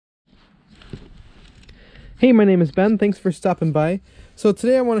Hey, my name is Ben. Thanks for stopping by. So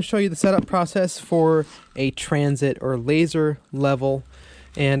today I want to show you the setup process for a transit or laser level,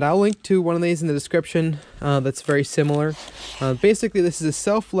 and I'll link to one of these in the description that's very similar. Basically, this is a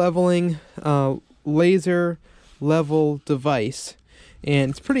self-leveling laser level device,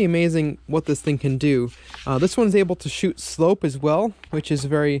 and it's pretty amazing what this thing can do. This one's able to shoot slope as well, which is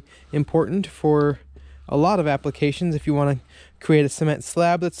very important for a lot of applications. If you want to create a cement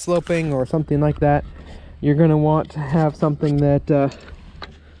slab that's sloping or something like that, you're going to want to have something that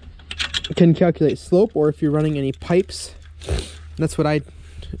can calculate slope. Or if you're running any pipes, that's what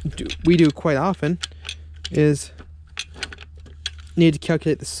we do quite often, is need to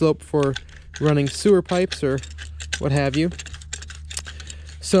calculate the slope for running sewer pipes or what have you.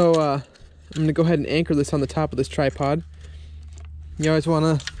 So I'm going to go ahead and anchor this on the top of this tripod. You always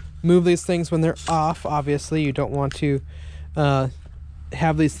want to move these things when they're off. Obviously, you don't want to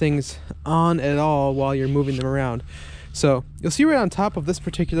have these things on at all while you're moving them around. So you'll see right on top of this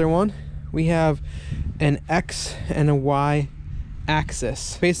particular one, we have an X and a Y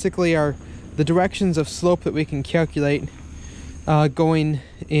axis. Basically are the directions of slope that we can calculate going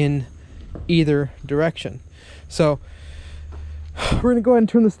in either direction. So we're going to go ahead and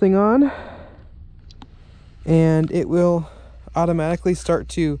turn this thing on, and it will automatically start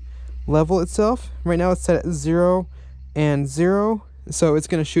to level itself. Right now it's set at 0 and 0, so it's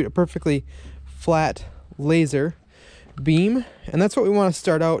going to shoot a perfectly flat laser beam, and that's what we want to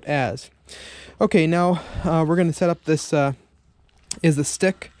start out as. Okay, now we're going to set up this is the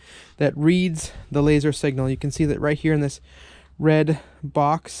stick that reads the laser signal. You can see that right here in this red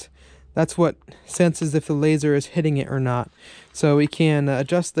box. That's what senses if the laser is hitting it or not. So we can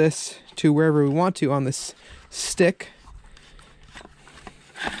adjust this to wherever we want to on this stick.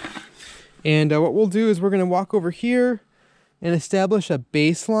 And what we'll do is we're going to walk over here and establish a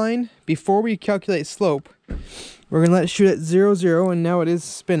baseline before we calculate slope. We're going to let it shoot at 0, 0, and now it is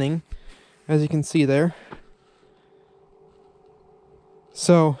spinning, as you can see there.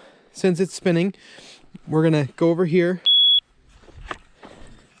 So since it's spinning, we're going to go over here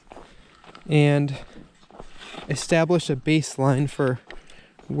and establish a baseline for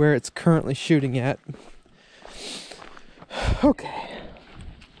where it's currently shooting at. Okay.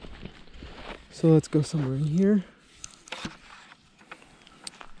 So let's go somewhere in here.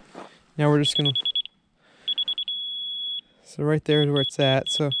 Now we're just gonna, so right there is where it's at.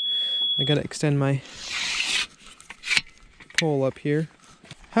 So I gotta extend my pole up here.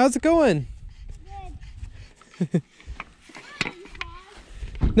 How's it going? Good.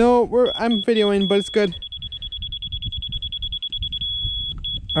 No, I'm videoing, but it's good.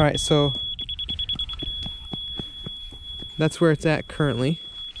 All right, so that's where it's at currently.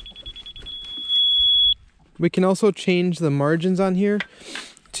 We can also change the margins on here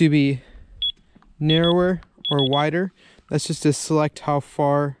to be narrower or wider. That's just to select how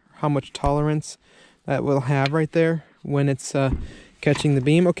much tolerance that will have right there when it's catching the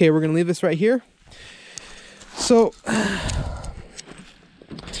beam. Okay, we're gonna leave this right here. So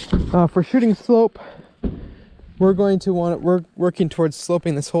for shooting slope, we're going to we're working towards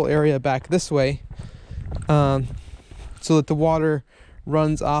sloping this whole area back this way, so that the water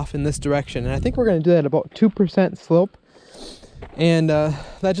runs off in this direction. And I think we're going to do that at about 2% slope. And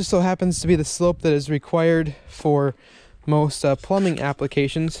that just so happens to be the slope that is required for most plumbing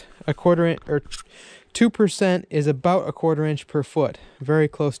applications. 2% is about 1/4 inch per foot, very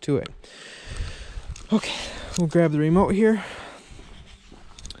close to it. Okay, we'll grab the remote here.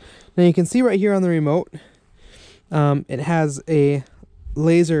 Now you can see right here on the remote, it has a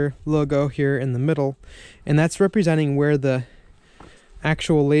laser logo here in the middle, and that's representing where the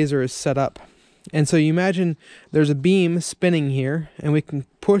actual laser is set up. And so you imagine there's a beam spinning here, and we can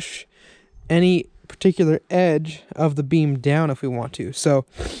push any particular edge of the beam down if we want to. So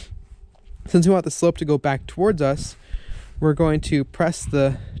since we want the slope to go back towards us, we're going to press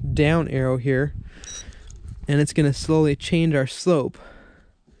the down arrow here, and it's going to slowly change our slope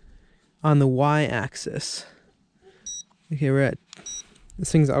on the y-axis. Okay,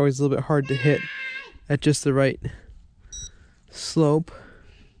 this thing's always a little bit hard to hit at just the right slope.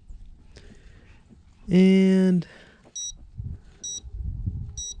 And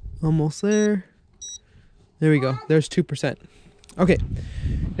almost there. There we go. There's 2%. Okay,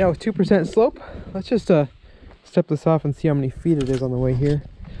 now with 2% slope, let's just step this off and see how many feet it is on the way here.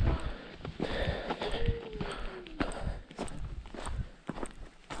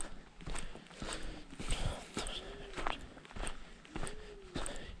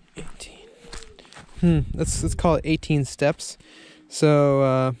 Let's call it 18 steps.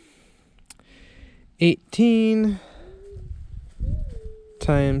 So 18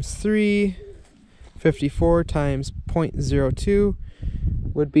 times 3 54 times 0.02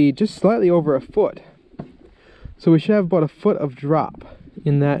 would be just slightly over a foot. So we should have about a foot of drop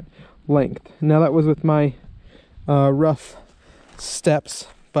in that length. Now that was with my rough steps,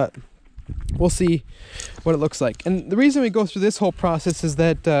 but we'll see what it looks like. And the reason we go through this whole process is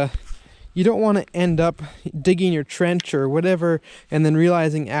that you don't want to end up digging your trench or whatever and then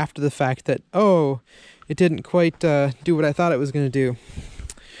realizing after the fact that, oh, it didn't quite do what I thought it was going to do.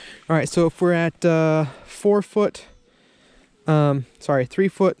 All right, so if we're at 3 foot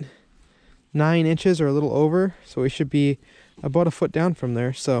 9 inches or a little over, so we should be about a foot down from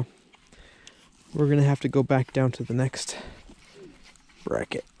there. So we're gonna have to go back down to the next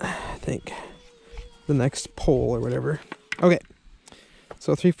bracket, I think, the next pole or whatever. Okay,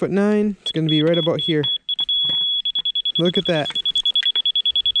 so 3'9", it's gonna be right about here. Look at that.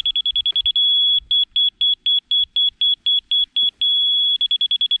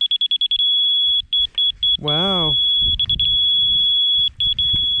 Wow.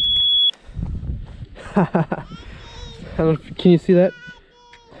 I don't know, can you see that?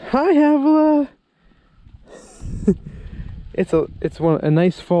 Hi, Havila. It's a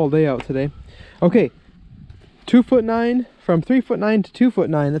nice fall day out today. Okay, 2'9", from 3'9" to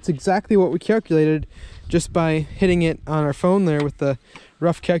 2'9". That's exactly what we calculated just by hitting it on our phone there with the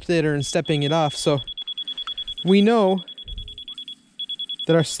rough calculator and stepping it off. So we know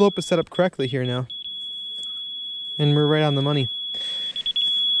that our slope is set up correctly here now, and we're right on the money.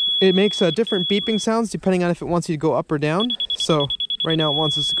 It makes different beeping sounds depending on if it wants you to go up or down. So right now it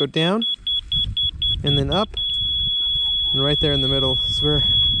wants us to go down and then up, and right there in the middle is where,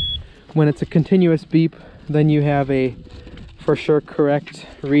 when it's a continuous beep, then you have a for sure correct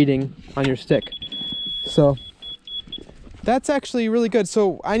reading on your stick. So that's actually really good.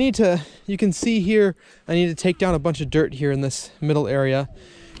 So I need to, you can see here, I need to take down a bunch of dirt here in this middle area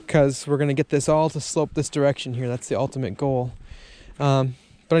because we're going to get this all to slope this direction here. That's the ultimate goal.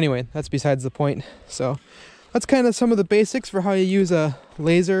 But anyway, that's besides the point. So that's kind of some of the basics for how you use a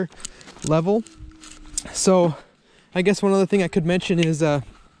laser level. So I guess one other thing I could mention is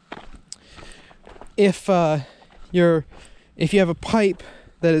if you have a pipe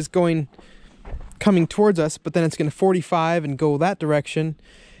that is coming towards us, but then it's going to 45 and go that direction,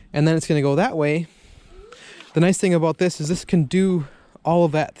 and then it's going to go that way. The nice thing about this is this can do all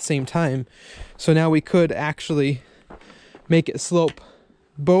of that at the same time. So now we could actually make it slope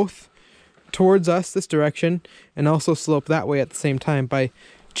both towards us this direction and also slope that way at the same time by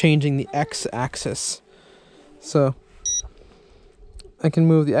changing the x-axis. So I can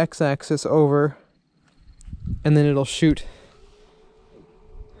move the x-axis over and then it'll shoot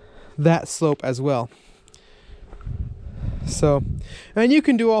that slope as well. So, and you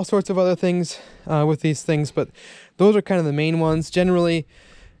can do all sorts of other things with these things, but those are kind of the main ones. Generally,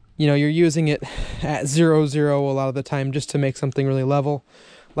 you know, you're using it at 0, 0 a lot of the time just to make something really level.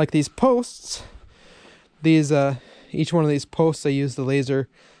 Like these posts, each one of these posts, I use the laser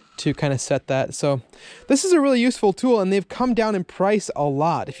to kind of set that. So this is a really useful tool, and they've come down in price a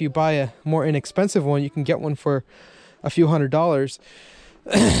lot. If you buy a more inexpensive one, you can get one for a few $100s.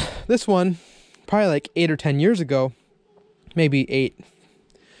 This one, probably like 8 or 10 years ago, maybe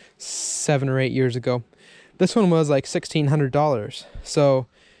 7 or 8 years ago, this one was like $1,600. So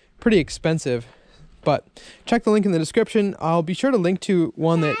pretty expensive. But check the link in the description. I'll be sure to link to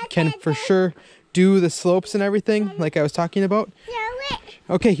one that can for sure do the slopes and everything like I was talking about.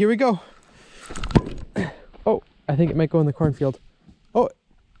 Okay, here we go. Oh, I think it might go in the cornfield. Oh,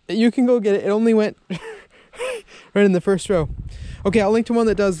 you can go get it. It only went right in the first row. Okay, I'll link to one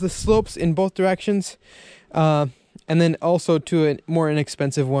that does the slopes in both directions. And then also to a more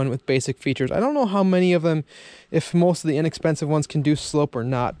inexpensive one with basic features. I don't know how many of them, if most of the inexpensive ones can do slope or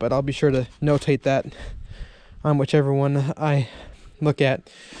not, but I'll be sure to notate that on whichever one I look at.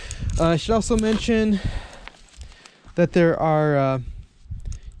 I should also mention that there are,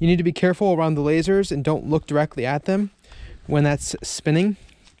 you need to be careful around the lasers and don't look directly at them when that's spinning.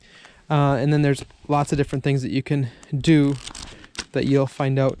 And then there's lots of different things that you can do that you'll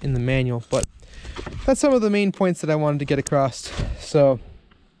find out in the manual. But that's some of the main points that I wanted to get across. So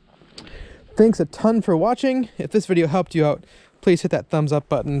thanks a ton for watching. If this video helped you out, please hit that thumbs up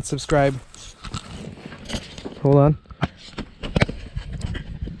button and subscribe. Hold on.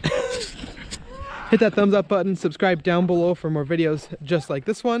 Hit that thumbs up button, subscribe down below for more videos just like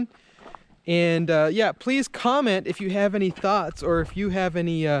this one. And yeah, please comment if you have any thoughts or if you have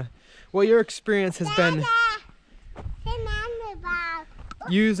any, what your experience has been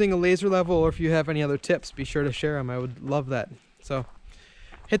using a laser level, or if you have any other tips, be sure to share them. I would love that. So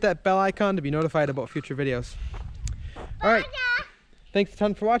hit that bell icon to be notified about future videos. All right, thanks a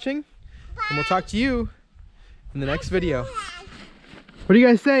ton for watching. And we'll talk to you in the next video. What do you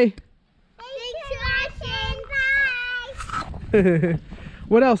guys say?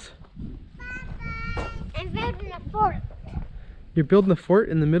 What else? I'm building a fort. You're building a fort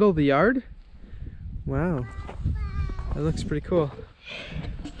in the middle of the yard? Wow. That looks pretty cool.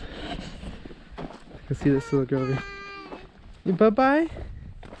 I can see this little girl over here. Bye-bye.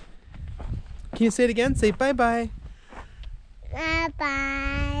 Can you say it again? Say bye-bye.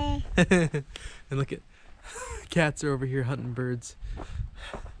 Bye-bye. And look at cats are over here hunting birds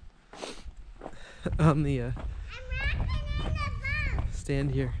on the I'm rocking in the boat.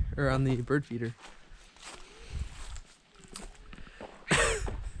 stand here, or on the bird feeder.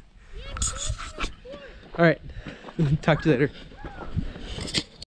 All right, talk to you later.